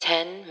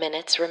10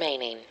 minutes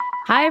remaining.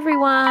 Hi,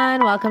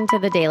 everyone. Welcome to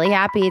the Daily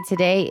Happy.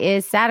 Today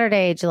is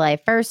Saturday, July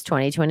 1st,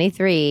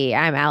 2023.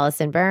 I'm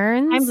Allison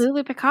Burns. I'm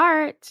Lulu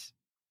Picard.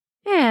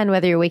 And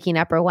whether you're waking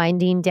up or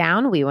winding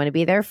down, we want to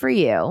be there for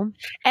you.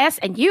 Yes,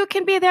 and you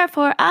can be there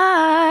for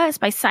us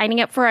by signing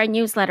up for our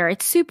newsletter.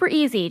 It's super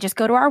easy. Just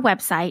go to our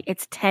website.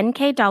 It's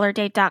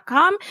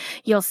 10kdollarday.com.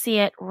 You'll see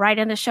it right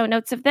in the show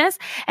notes of this.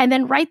 And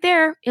then right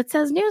there, it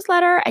says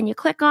newsletter, and you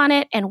click on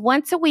it. And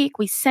once a week,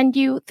 we send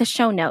you the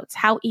show notes.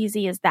 How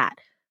easy is that?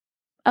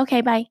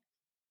 Okay, bye.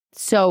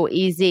 So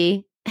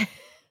easy.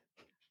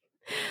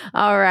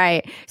 All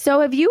right.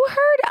 So have you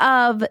heard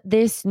of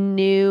this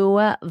new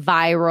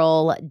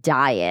viral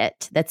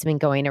diet that's been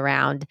going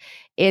around?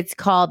 It's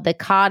called the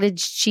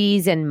cottage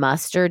cheese and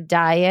mustard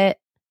diet.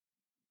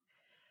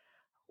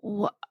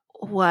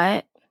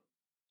 What?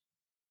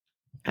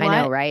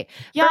 I know, right?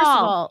 Y'all, First of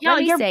all, let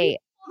me you're say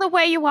the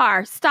way you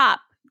are. Stop,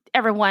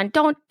 everyone.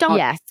 Don't.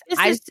 Yes. This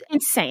is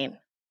insane.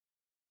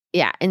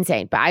 Yeah,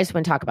 insane. But I just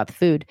want to talk about the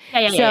food.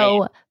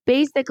 Yeah.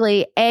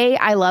 Basically, A,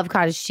 I love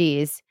cottage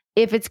cheese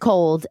if it's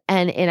cold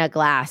and in a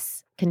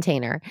glass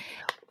container.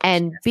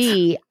 And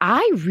B,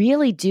 I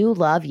really do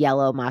love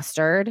yellow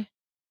mustard.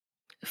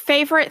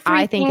 Favorite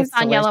three things it's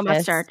on yellow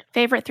delicious. mustard.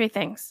 Favorite three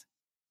things.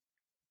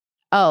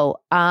 Any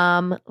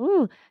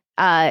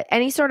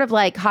sort of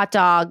like hot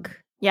dog,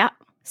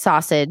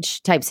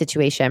 sausage type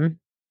situation.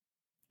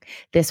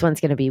 This one's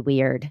going to be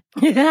weird.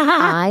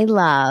 I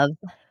love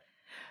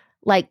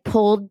like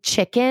pulled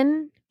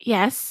chicken.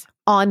 Yes.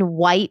 On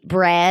white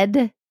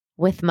bread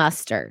with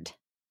mustard.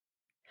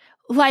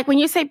 Like when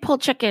you say pulled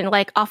chicken,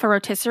 like off a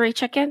rotisserie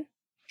chicken?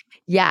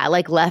 Yeah,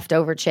 like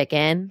leftover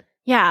chicken.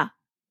 Yeah.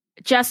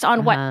 Just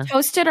on what?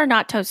 Toasted or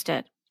not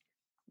toasted?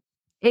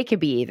 It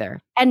could be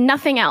either. And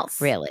nothing else?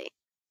 Really?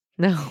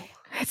 No.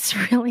 It's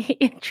really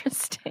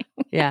interesting.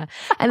 Yeah.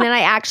 And then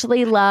I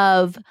actually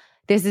love,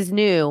 this is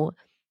new,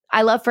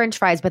 I love French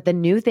fries, but the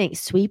new thing,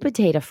 sweet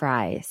potato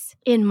fries.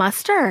 In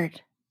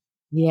mustard?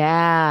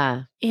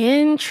 Yeah.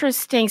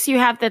 Interesting. So you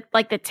have the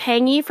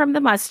tangy from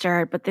the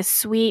mustard, but the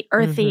sweet,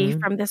 earthy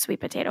from the sweet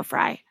potato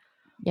fry.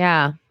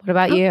 Yeah. What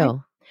about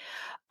you?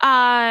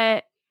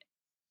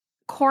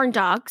 Corn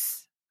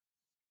dogs.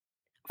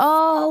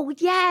 Oh,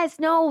 yes.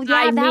 No,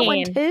 yeah, that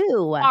one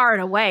too. Far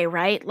and away,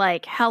 right?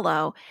 Like,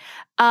 hello.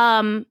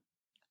 I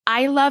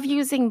love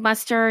using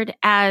mustard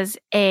as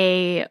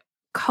a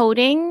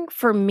coating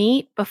for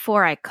meat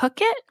before I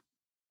cook it.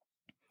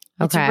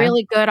 It's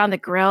really good on the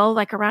grill,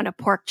 like around a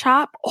pork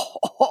chop.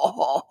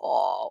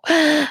 Oh,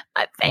 my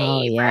favorite.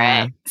 Oh,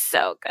 yeah.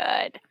 So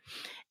good.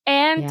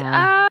 And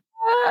I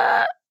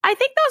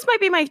think those might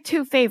be my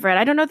two favorite.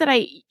 I don't know that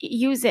I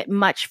use it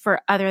much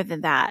for other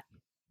than that.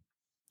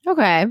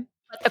 Okay.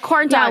 But the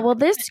corn dog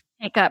this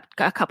take up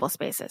a couple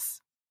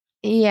spaces.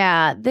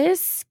 Yeah,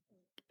 this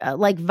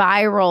like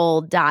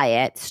viral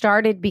diet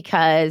started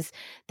because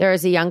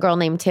there's a young girl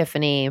named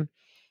Tiffany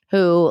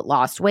who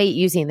lost weight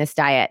using this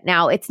diet.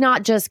 Now, it's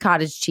not just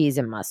cottage cheese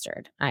and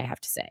mustard, I have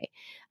to say.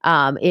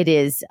 It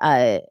is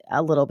a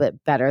little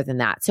bit better than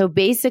that. So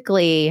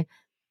basically,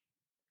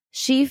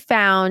 she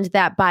found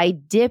that by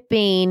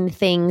dipping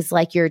things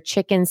like your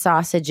chicken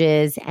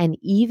sausages and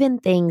even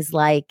things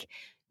like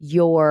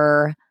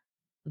your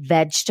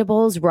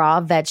vegetables, raw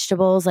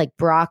vegetables like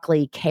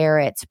broccoli,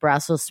 carrots,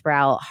 Brussels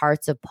sprout,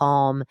 hearts of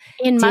palm,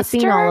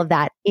 dipping all of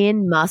that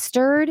in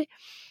mustard,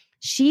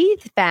 she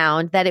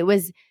found that it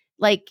was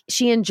like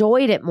she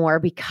enjoyed it more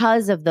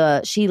because of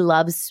she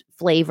loves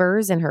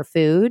flavors in her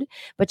food,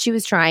 but she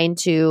was trying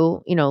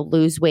to,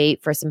 lose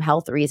weight for some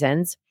health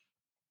reasons.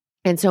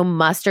 And so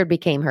mustard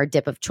became her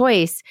dip of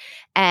choice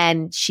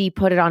and she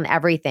put it on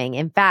everything.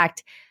 In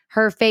fact,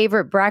 her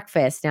favorite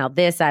breakfast, now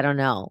this I don't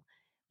know,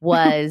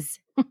 was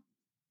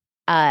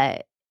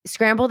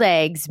scrambled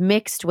eggs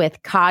mixed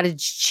with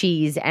cottage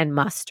cheese and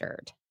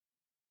mustard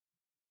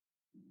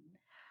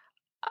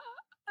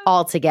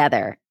all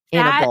together. In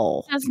a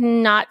bowl. That does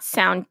not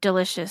sound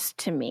delicious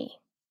to me.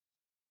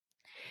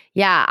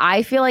 Yeah,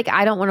 I feel like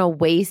I don't want to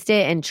waste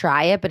it and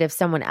try it, but if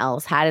someone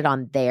else had it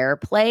on their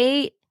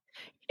plate.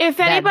 If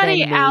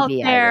anybody out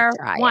there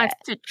wants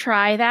to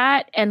try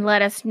that and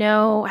let us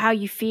know how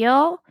you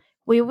feel,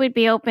 we would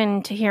be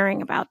open to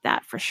hearing about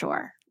that for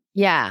sure.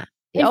 Yeah.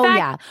 In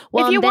fact,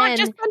 well, if you want,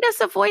 just send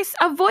us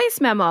a voice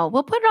memo.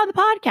 We'll put it on the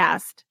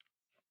podcast.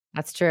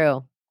 That's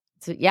true.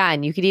 So, yeah,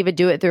 and you could even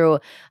do it through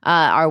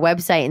our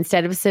website.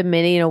 Instead of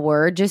submitting a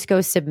word, just go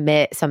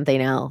submit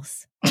something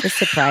else. Just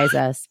surprise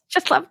us.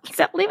 Just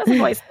leave us a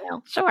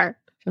voicemail. Sure.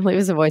 Leave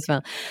us a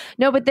voicemail.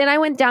 No, but then I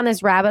went down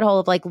this rabbit hole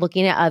of like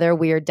looking at other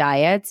weird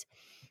diets.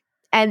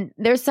 And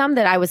there's some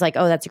that I was like,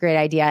 oh, that's a great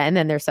idea. And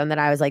then there's some that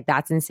I was like,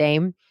 that's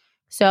insane.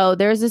 So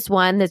there's this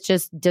one that's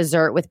just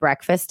dessert with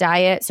breakfast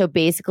diet. So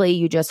basically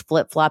you just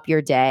flip-flop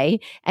your day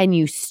and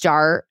you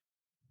start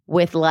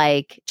with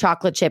like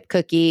chocolate chip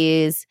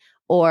cookies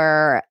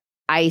or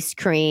ice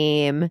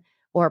cream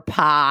or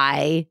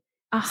pie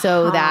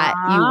so that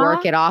you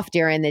work it off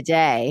during the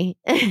day.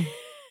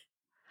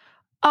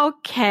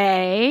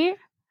 Okay.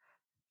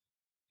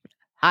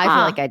 I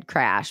feel like I'd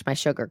crash, my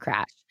sugar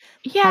crash.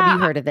 Yeah. Have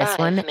you heard of this 5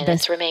 one?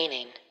 minutes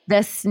remaining.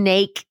 The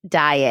snake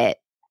diet.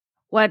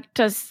 What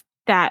does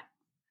that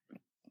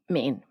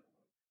mean?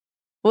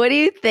 What do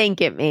you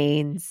think it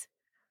means?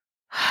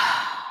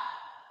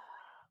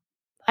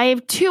 I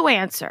have two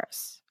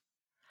answers.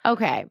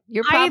 Okay,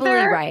 you're probably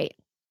right.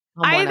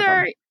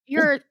 Either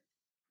you're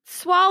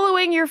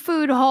swallowing your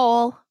food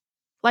whole,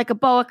 like a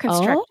boa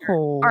constrictor,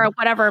 or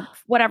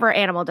whatever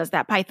animal does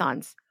that,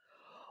 pythons,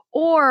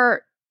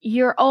 or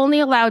you're only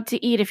allowed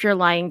to eat if you're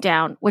lying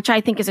down, which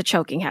I think is a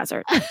choking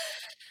hazard.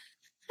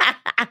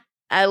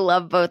 I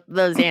love both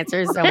those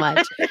answers so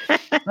much.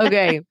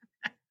 Okay.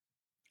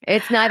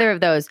 It's neither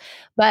of those.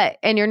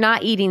 And you're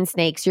not eating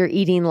snakes, you're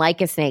eating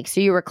like a snake.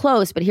 So you were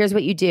close, but here's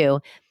what you do.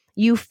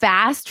 You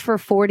fast for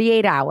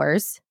 48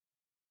 hours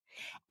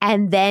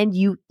and then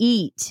you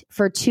eat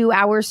for 2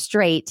 hours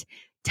straight,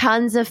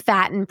 tons of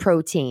fat and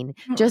protein,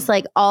 just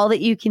like all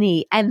that you can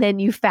eat. And then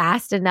you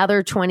fast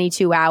another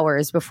 22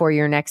 hours before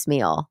your next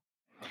meal.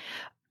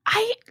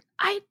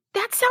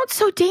 That sounds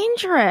so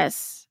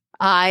dangerous.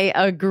 I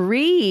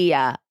agree.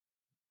 I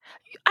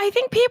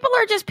think people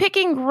are just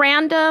picking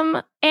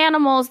random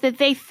animals that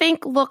they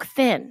think look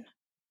thin.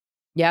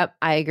 Yep,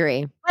 I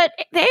agree. But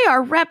they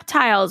are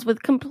reptiles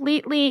with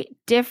completely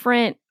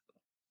different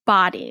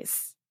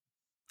bodies.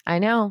 I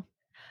know.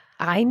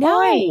 Why?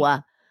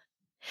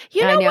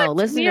 You know what's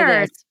Listen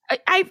weird? to this.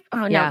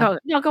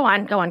 Go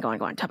on.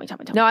 Tell me.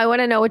 No, I want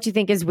to know what you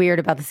think is weird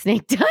about the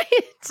snake diet.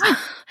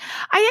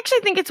 I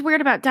actually think it's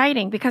weird about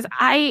dieting because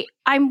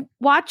I'm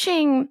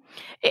watching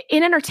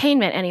in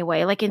entertainment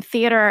anyway, like in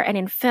theater and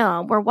in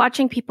film, we're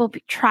watching people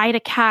try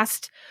to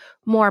cast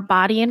more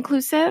body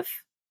inclusive.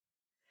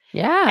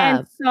 Yeah.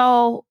 And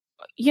so,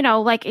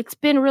 like it's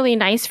been really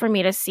nice for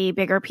me to see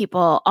bigger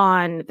people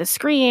on the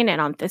screen and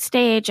on the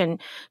stage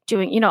and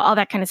doing, all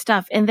that kind of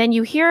stuff. And then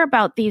you hear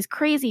about these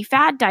crazy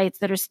fad diets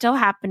that are still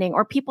happening,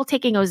 or people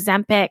taking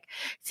Ozempic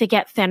to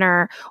get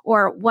thinner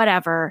or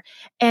whatever.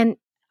 And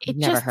it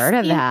Never heard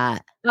of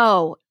that.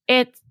 Oh,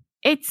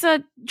 it's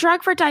a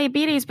drug for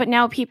diabetes, but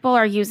now people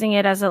are using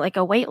it as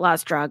a weight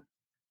loss drug.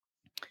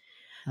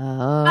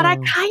 Oh. But I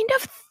kind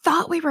of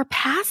thought we were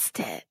past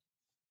it.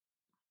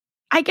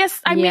 I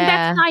guess, I mean,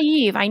 that's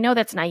naive. I know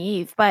that's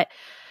naive, but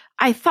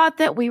I thought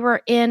that we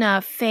were in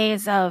a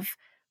phase of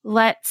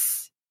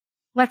let's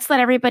let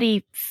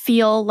everybody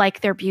feel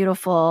like they're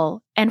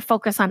beautiful and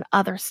focus on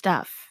other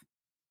stuff.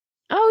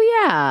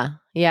 Oh, yeah.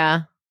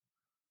 Yeah.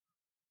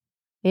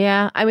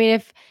 Yeah. I mean,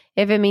 if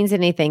it means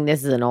anything,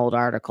 this is an old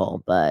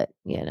article, but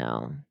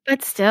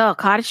But still,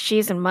 cottage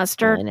cheese and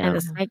mustard and the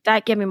snake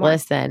diet, give me more.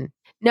 Listen.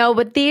 No,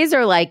 but these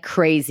are like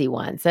crazy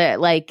ones.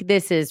 Like,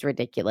 this is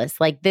ridiculous.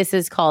 Like, this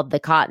is called the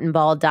cotton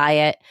ball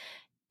diet.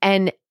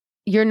 And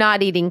you're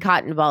not eating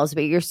cotton balls,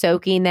 but you're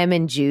soaking them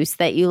in juice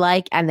that you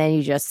like, and then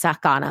you just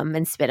suck on them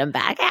and spit them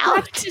back out.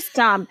 That's just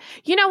dumb.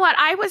 You know what?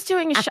 I was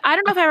doing a show. I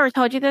don't know if I ever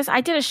told you this.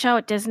 I did a show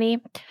at Disney.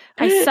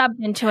 I subbed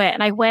into it,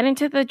 and I went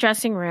into the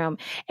dressing room,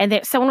 and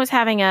someone was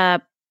having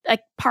a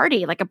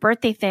party, like a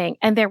birthday thing,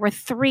 and there were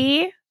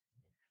 3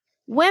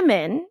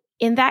 women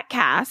in that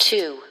cast.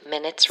 2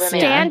 minutes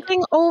remaining.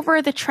 Standing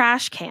over the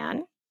trash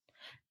can,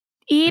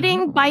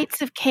 eating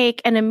bites of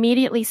cake and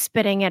immediately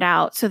spitting it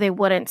out so they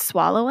wouldn't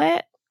swallow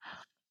it.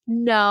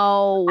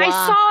 No. I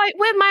saw it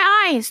with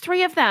my eyes,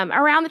 3 of them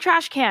around the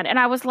trash can. And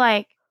I was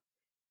like,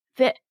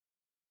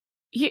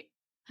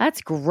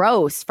 that's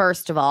gross,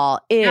 first of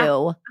all.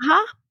 Ew.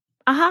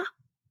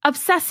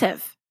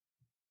 Obsessive.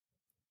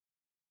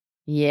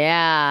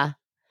 Yeah.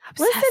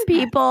 Obsessive. Listen,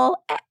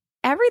 people,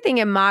 everything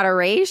in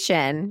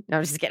moderation. No,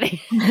 I'm just kidding.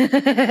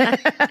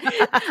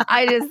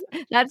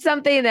 That's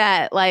something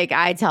that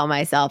I tell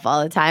myself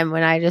all the time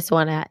when I just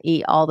want to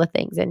eat all the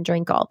things and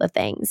drink all the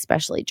things,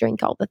 especially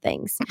drink all the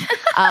things.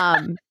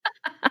 I'm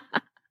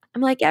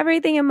like,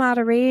 everything in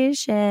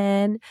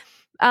moderation.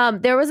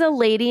 There was a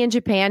lady in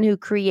Japan who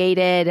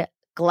created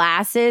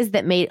glasses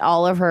that made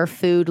all of her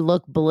food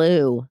look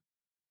blue.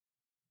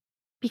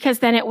 Because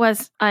then it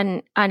was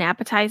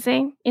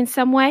unappetizing in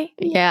some way?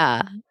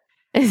 Yeah.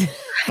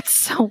 That's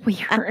so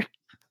weird.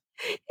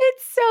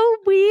 It's so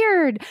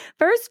weird.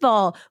 First of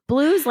all,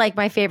 blue's like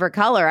my favorite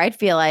color. I'd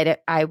feel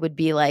I would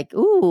be like,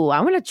 ooh, I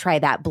want to try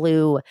that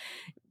blue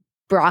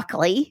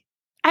broccoli.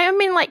 I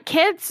mean,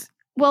 kids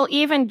will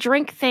even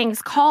drink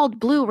things called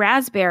blue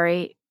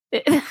raspberry.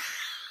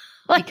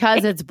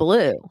 Because it's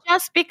blue.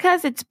 Just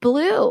because it's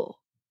blue.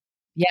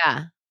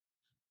 Yeah.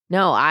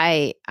 No,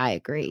 I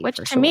agree. Which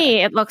to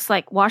me, it looks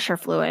like washer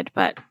fluid,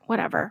 but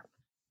whatever.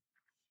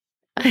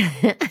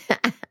 Okay,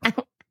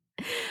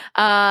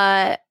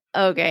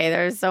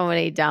 there's so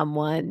many dumb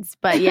ones.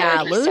 But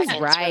yeah, Lou's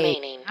right.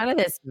 Remaining. None of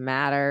this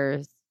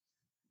matters.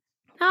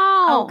 No.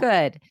 Oh,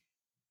 good.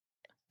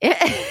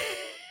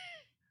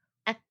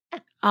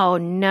 Oh,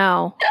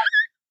 no.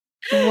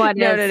 What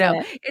is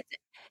it?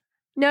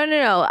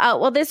 No.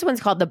 Well, this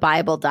one's called the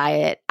Bible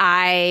diet.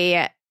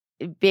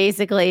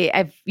 Basically,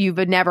 if you've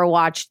never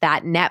watched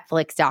that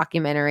Netflix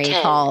documentary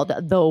 10, called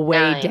The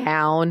Way 9,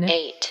 Down,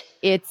 8.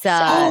 it's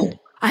I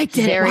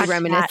did very watch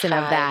reminiscent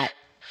that. of that.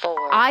 4,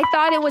 I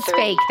thought it was 3,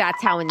 fake.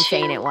 That's how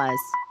insane 2, it was.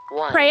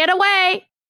 1. Pray it away.